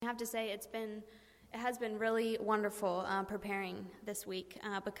have to say it has been really wonderful preparing this week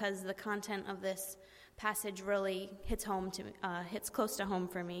because the content of this passage really hits close to home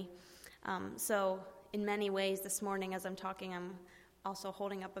for me. So in many ways this morning as I'm talking, I'm also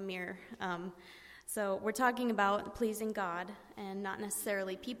holding up a mirror. So we're talking about pleasing God and not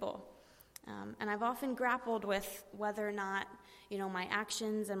necessarily people. And I've often grappled with whether or not, my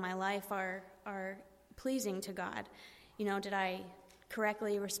actions and my life are pleasing to God. Did I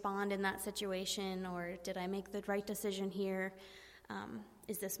correctly respond in that situation, or did I make the right decision here?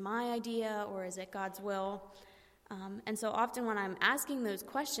 Is this my idea, or is it God's will? And so often when I'm asking those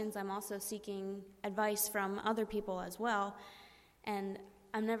questions, I'm also seeking advice from other people as well. And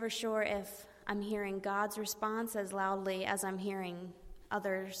I'm never sure if I'm hearing God's response as loudly as I'm hearing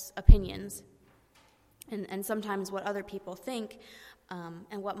others' opinions. And sometimes what other people think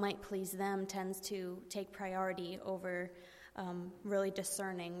and what might please them tends to take priority over really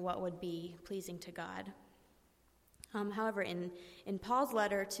discerning what would be pleasing to God. However, in Paul's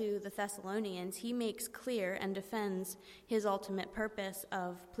letter to the Thessalonians, he makes clear and defends his ultimate purpose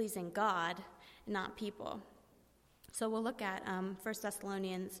of pleasing God, not people. So we'll look at 1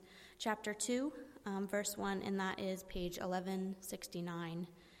 Thessalonians chapter 2, verse 1, and that is page 1169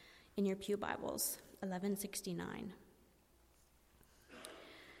 in your pew Bibles, 1169.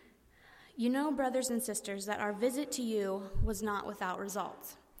 You know, brothers and sisters, that our visit to you was not without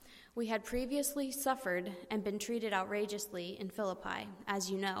results. We had previously suffered and been treated outrageously in Philippi, as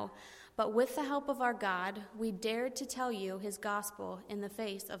you know, but with the help of our God, we dared to tell you his gospel in the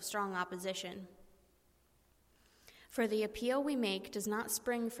face of strong opposition. For the appeal we make does not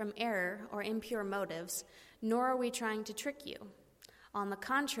spring from error or impure motives, nor are we trying to trick you. On the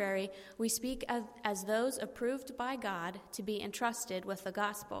contrary, we speak as those approved by God to be entrusted with the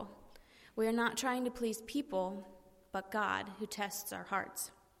gospel. We are not trying to please people, but God, who tests our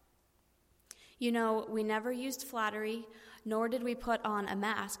hearts. You know, we never used flattery, nor did we put on a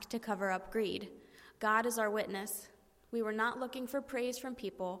mask to cover up greed. God is our witness. We were not looking for praise from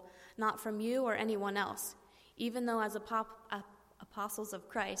people, not from you or anyone else, even though as apostles of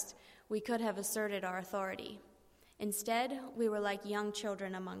Christ, we could have asserted our authority. Instead, we were like young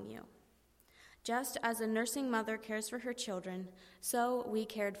children among you. Just as a nursing mother cares for her children, so we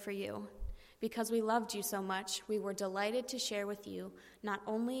cared for you. Because we loved you so much, we were delighted to share with you not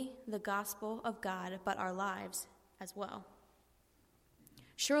only the gospel of God, but our lives as well.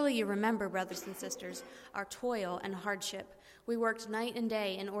 Surely you remember, brothers and sisters, our toil and hardship. We worked night and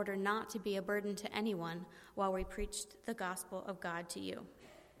day in order not to be a burden to anyone while we preached the gospel of God to you.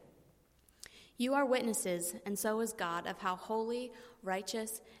 You are witnesses, and so is God, of how holy,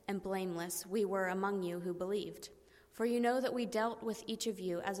 righteous, and blameless we were among you who believed. For you know that we dealt with each of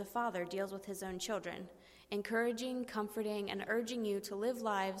you as a father deals with his own children, encouraging, comforting, and urging you to live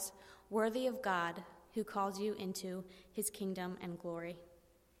lives worthy of God, who calls you into his kingdom and glory.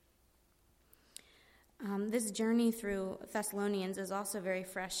 This journey through Thessalonians is also very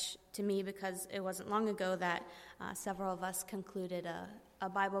fresh to me because it wasn't long ago that several of us concluded a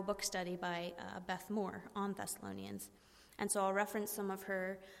Bible book study by Beth Moore on Thessalonians. And so I'll reference some of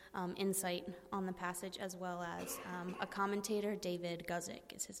her insight on the passage, as well as a commentator, David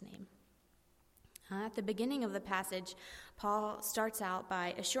Guzik is his name. At the beginning of the passage, Paul starts out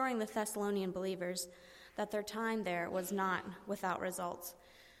by assuring the Thessalonian believers that their time there was not without results.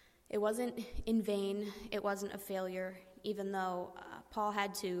 It wasn't in vain, it wasn't a failure, even though Paul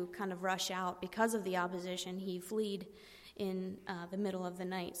had to kind of rush out because of the opposition. He fled in the middle of the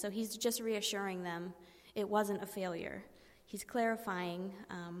night. So he's just reassuring them it wasn't a failure. He's clarifying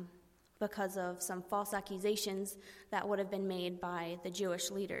because of some false accusations that would have been made by the Jewish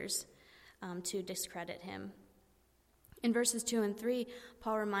leaders to discredit him. In verses 2 and 3,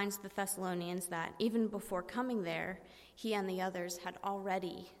 Paul reminds the Thessalonians that even before coming there, he and the others had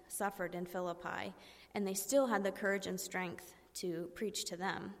already suffered in Philippi, and they still had the courage and strength to preach to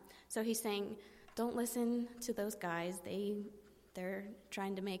them. So he's saying, don't listen to those guys. They're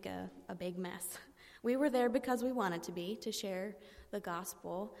trying to make a big mess. We were there because we wanted to be, to share the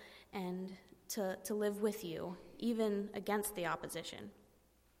gospel and to live with you, even against the opposition.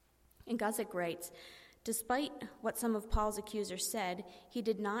 And Guzik writes, despite what some of Paul's accusers said, he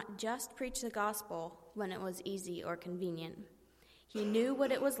did not just preach the gospel when it was easy or convenient. He knew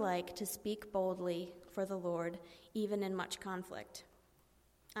what it was like to speak boldly for the Lord, even in much conflict.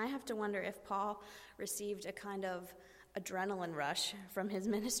 I have to wonder if Paul received a kind of adrenaline rush from his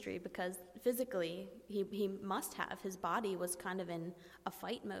ministry, because physically he must have. His body was kind of in a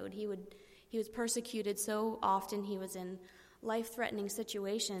fight mode. He was persecuted so often. He was in life-threatening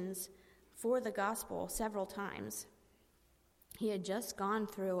situations for the gospel several times. He had just gone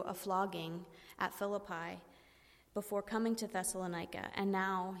through a flogging at Philippi before coming to Thessalonica, and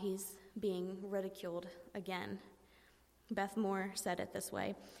now he's being ridiculed again. Beth Moore said it this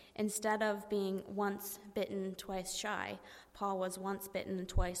way: instead of being once bitten, twice shy, Paul was once bitten,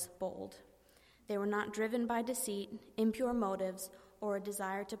 twice bold. They were not driven by deceit, impure motives, or a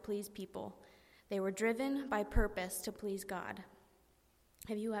desire to please people. They were driven by purpose to please God.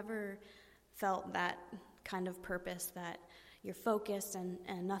 Have you ever felt that kind of purpose, that you're focused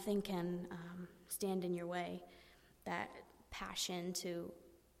and nothing can stand in your way? That passion to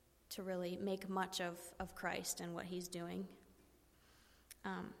really make much of Christ and what he's doing.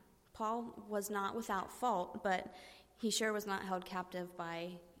 Paul was not without fault, but he sure was not held captive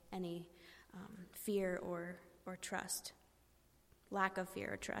by any fear or trust, lack of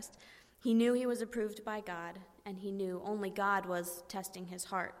fear or trust. He knew he was approved by God, and he knew only God was testing his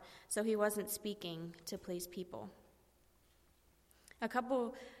heart, so he wasn't speaking to please people. A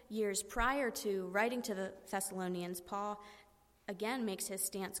couple years prior to writing to the Thessalonians, Paul again makes his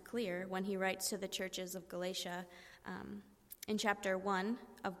stance clear when he writes to the churches of Galatia. In chapter 1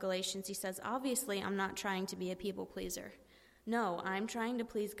 of Galatians, he says, "Obviously, I'm not trying to be a people pleaser. No, I'm trying to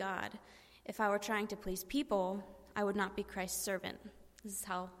please God. If I were trying to please people, I would not be Christ's servant." This is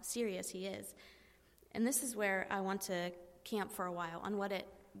how serious he is. And this is where I want to camp for a while on what it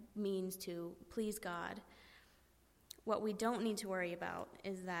means to please God. What we don't need to worry about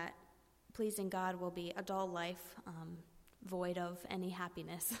is that pleasing God will be a dull life, void of any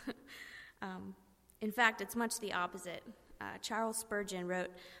happiness. In fact, it's much the opposite. Charles Spurgeon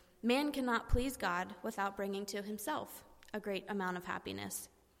wrote, "Man cannot please God without bringing to himself a great amount of happiness.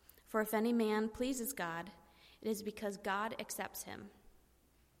 For if any man pleases God, it is because God accepts him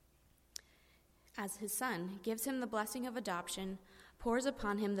as his son, gives him the blessing of adoption, pours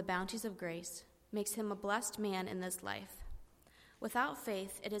upon him the bounties of grace, makes him a blessed man in this life. Without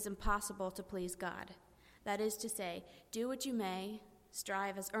faith, it is impossible to please God. That is to say, do what you may,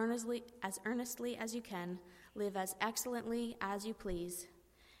 strive as earnestly as you can, live as excellently as you please,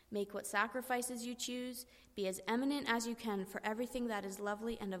 make what sacrifices you choose, be as eminent as you can for everything that is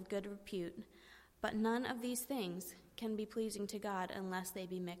lovely and of good repute. But none of these things can be pleasing to God unless they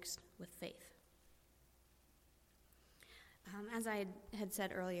be mixed with faith." As I had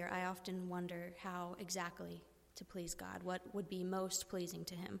said earlier, I often wonder how exactly to please God, what would be most pleasing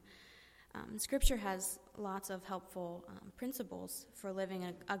to him. Scripture has lots of helpful principles for living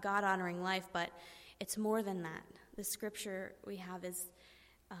a God-honoring life, but it's more than that. The scripture we have is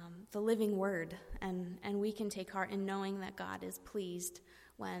the living word, and we can take heart in knowing that God is pleased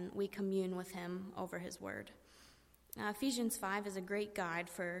when we commune with him over his word. Ephesians 5 is a great guide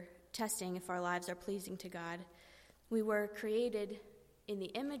for testing if our lives are pleasing to God. We were created in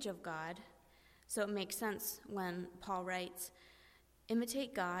the image of God, so it makes sense when Paul writes,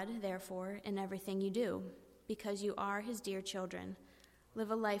 "Imitate God, therefore, in everything you do, because you are his dear children.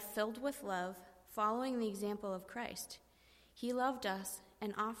 Live a life filled with love, following the example of Christ. He loved us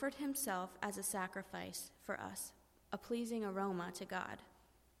and offered himself as a sacrifice for us, a pleasing aroma to God."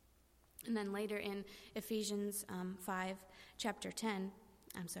 And then later in Ephesians 5, chapter 5,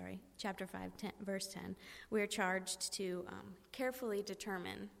 verse 10, we are charged to carefully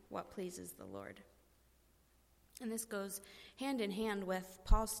determine what pleases the Lord. And this goes hand in hand with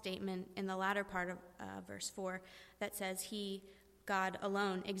Paul's statement in the latter part of verse 4 that says he, God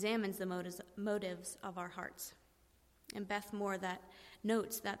alone, examines the motives of our hearts. And Beth Moore that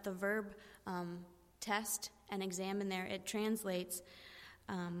notes that the verb test and examine there, it translates,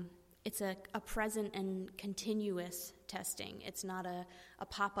 it's a present and continuous testing. It's not a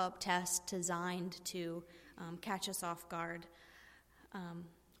pop-up test designed to catch us off guard.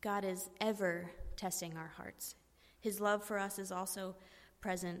 God is ever testing our hearts. His love for us is also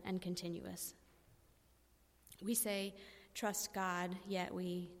present and continuous. We say, trust God, yet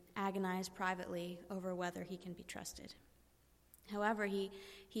we agonize privately over whether he can be trusted. However, he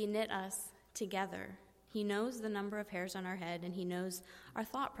knit us together. He knows the number of hairs on our head, and he knows our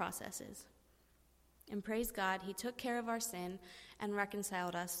thought processes. And praise God, he took care of our sin and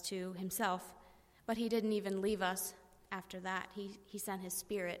reconciled us to himself, but he didn't even leave us after that. He sent his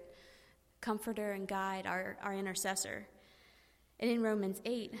Spirit, comforter and guide, our intercessor. And in Romans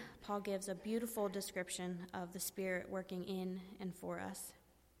 8, Paul gives a beautiful description of the Spirit working in and for us.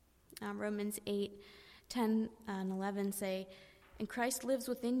 Romans 8, 10 and 11 say, "And Christ lives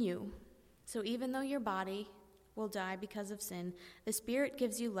within you. So even though your body will die because of sin, the Spirit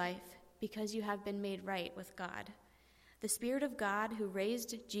gives you life because you have been made right with God. The Spirit of God who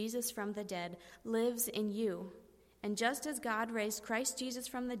raised Jesus from the dead lives in you. And just as God raised Christ Jesus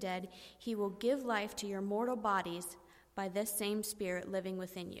from the dead, he will give life to your mortal bodies by this same Spirit living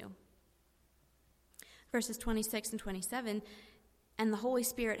within you. Verses 26 and 27, and the Holy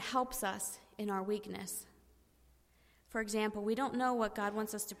Spirit helps us in our weakness. For example, we don't know what God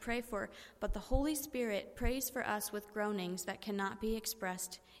wants us to pray for, but the Holy Spirit prays for us with groanings that cannot be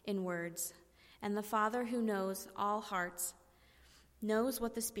expressed in words. And the Father who knows all hearts knows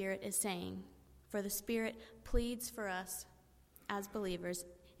what the Spirit is saying, for the Spirit pleads for us as believers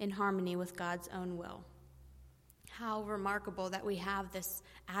in harmony with God's own will. How remarkable that we have this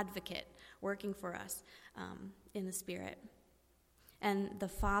advocate working for us in the Spirit. And the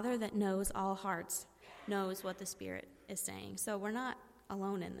Father that knows all hearts knows what the Spirit is saying. So we're not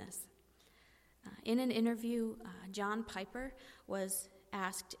alone in this. In an interview, John Piper was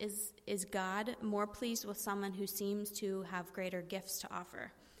asked, is God more pleased with someone who seems to have greater gifts to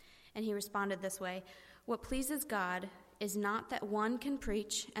offer? And he responded this way: what pleases God is not that one can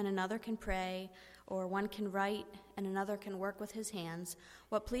preach and another can pray, or one can write and another can work with his hands.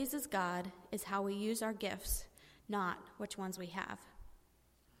 What pleases God is how we use our gifts, not which ones we have.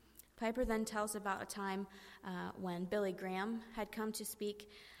 Piper then tells about a time when Billy Graham had come to speak,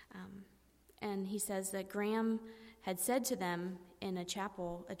 and he says that Graham had said to them in a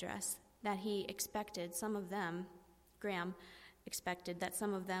chapel address that he expected Graham expected that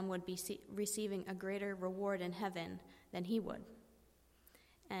some of them would be receiving a greater reward in heaven than he would.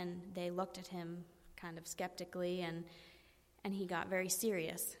 And they looked at him kind of skeptically, and he got very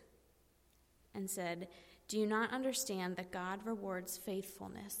serious and said, "Do you not understand that God rewards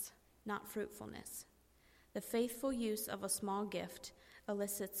faithfulness, not fruitfulness? The faithful use of a small gift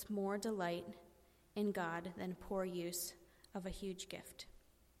elicits more delight in God than poor use of a huge gift."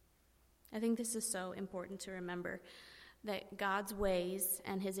 I think this is so important to remember, that God's ways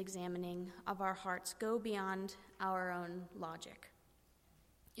and his examining of our hearts go beyond our own logic.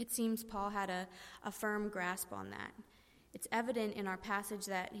 It seems Paul had a firm grasp on that. It's evident in our passage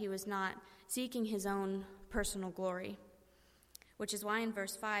that he was not seeking his own personal glory, which is why in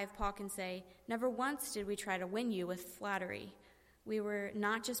verse 5, Paul can say, "Never once did we try to win you with flattery. We were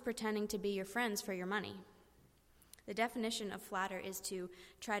not just pretending to be your friends for your money." The definition of flatter is to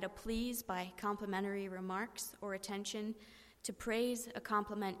try to please by complimentary remarks or attention, to praise a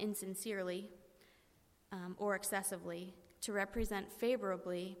compliment insincerely or excessively, to represent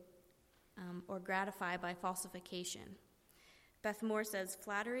favorably or gratify by falsification. Beth Moore says,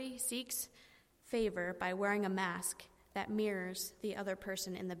 "Flattery seeks favor by wearing a mask that mirrors the other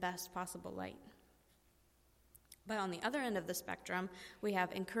person in the best possible light." But on the other end of the spectrum, we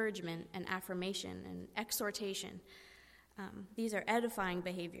have encouragement and affirmation and exhortation. These are edifying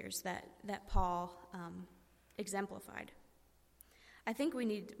behaviors that Paul exemplified. I think we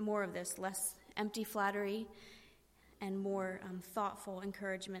need more of this, less empty flattery and more thoughtful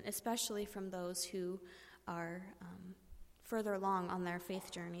encouragement, especially from those who are further along on their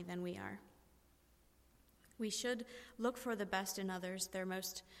faith journey than we are. We should look for the best in others, their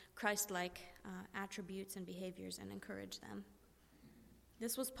most Christ-like attributes and behaviors, and encourage them.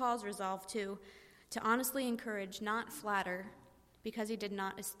 This was Paul's resolve, too, to honestly encourage, not flatter, because he did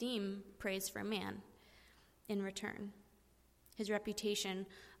not esteem praise from man in return. His reputation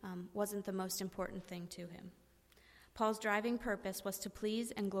wasn't the most important thing to him. Paul's driving purpose was to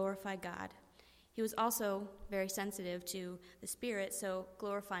please and glorify God. He was also very sensitive to the Spirit, so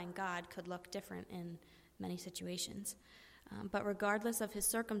glorifying God could look different in many situations. But regardless of his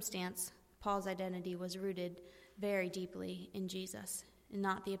circumstance, Paul's identity was rooted very deeply in Jesus and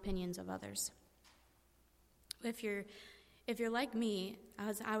not the opinions of others. If you're like me,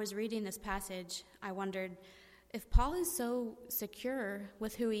 as I was reading this passage, I wondered, if Paul is so secure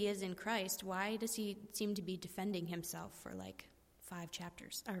with who he is in Christ, why does he seem to be defending himself for like 5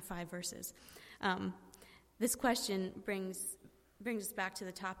 verses? This question brings us back to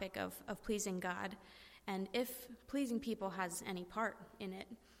the topic of pleasing God. And if pleasing people has any part in it,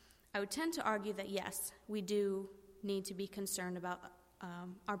 I would tend to argue that yes, we do need to be concerned about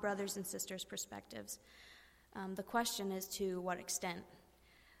our brothers and sisters' perspectives. The question is to what extent.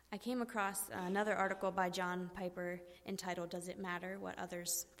 I came across another article by John Piper entitled, "Does It Matter What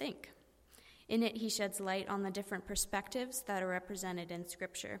Others Think?" In it, he sheds light on the different perspectives that are represented in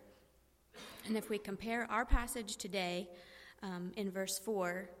Scripture. And if we compare our passage today in verse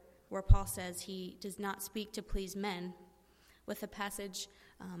 4, where Paul says he does not speak to please men, with the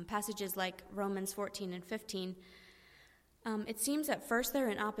passages like Romans 14 and 15, it seems at first they're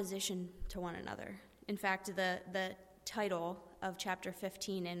in opposition to one another. In fact, the title of chapter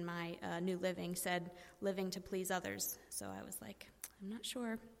 15 in my New Living said, "Living to Please Others." So I was like, I'm not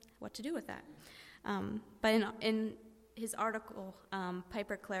sure what to do with that. But in his article,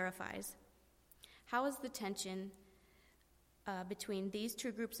 Piper clarifies, how is the tension between these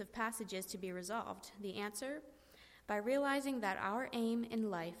two groups of passages to be resolved? The answer? By realizing that our aim in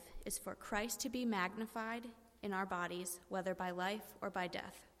life is for Christ to be magnified in our bodies, whether by life or by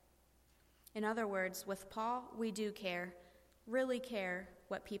death. In other words, with Paul, we do care, really care,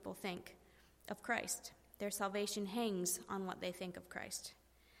 what people think of Christ. Their salvation hangs on what they think of Christ.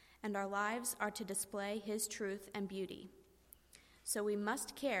 And our lives are to display his truth and beauty. So we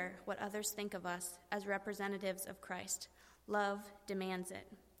must care what others think of us as representatives of Christ. Love demands it.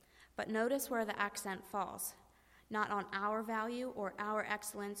 But notice where the accent falls. Not on our value or our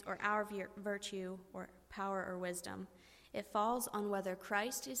excellence or our virtue or power or wisdom. It falls on whether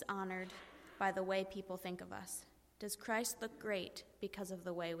Christ is honored by the way people think of us. Does Christ look great because of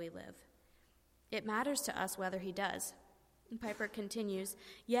the way we live? It matters to us whether he does. And Piper continues,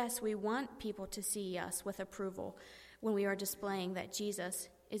 yes, we want people to see us with approval when we are displaying that Jesus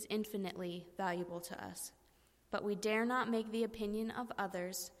is infinitely valuable to us. But we dare not make the opinion of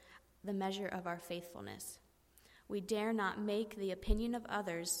others the measure of our faithfulness. We dare not make the opinion of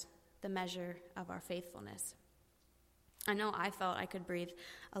others the measure of our faithfulness. I know I felt I could breathe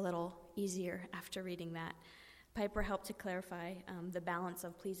a little easier after reading that. Piper helped to clarify the balance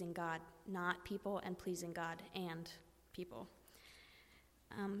of pleasing God, not people, and pleasing God and people.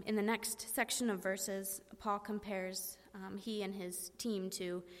 In the next section of verses, Paul compares he and his team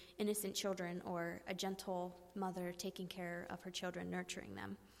to innocent children or a gentle mother taking care of her children, nurturing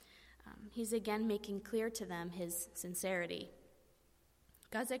them. He's again making clear to them his sincerity.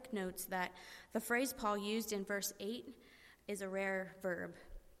 Guzik notes that the phrase Paul used in verse 8 is a rare verb.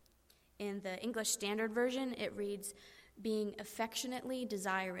 In the English Standard Version, it reads, being affectionately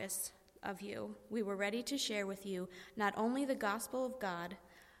desirous of you, we were ready to share with you not only the gospel of God,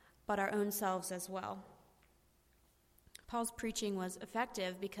 but our own selves as well. Paul's preaching was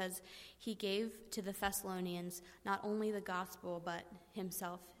effective because he gave to the Thessalonians not only the gospel, but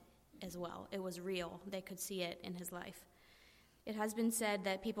himself as well. It was real. They could see it in his life. It has been said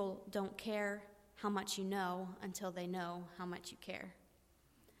that people don't care how much you know until they know how much you care.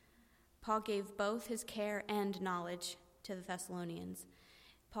 Paul gave both his care and knowledge to the Thessalonians.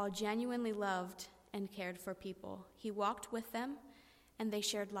 Paul genuinely loved and cared for people. He walked with them, and they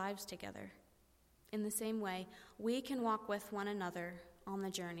shared lives together. In the same way, we can walk with one another on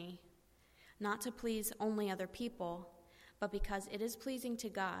the journey, not to please only other people, but because it is pleasing to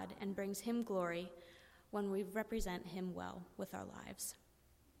God and brings him glory when we represent him well with our lives.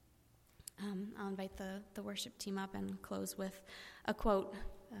 I'll invite the worship team up and close with a quote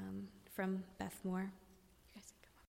from Beth Moore.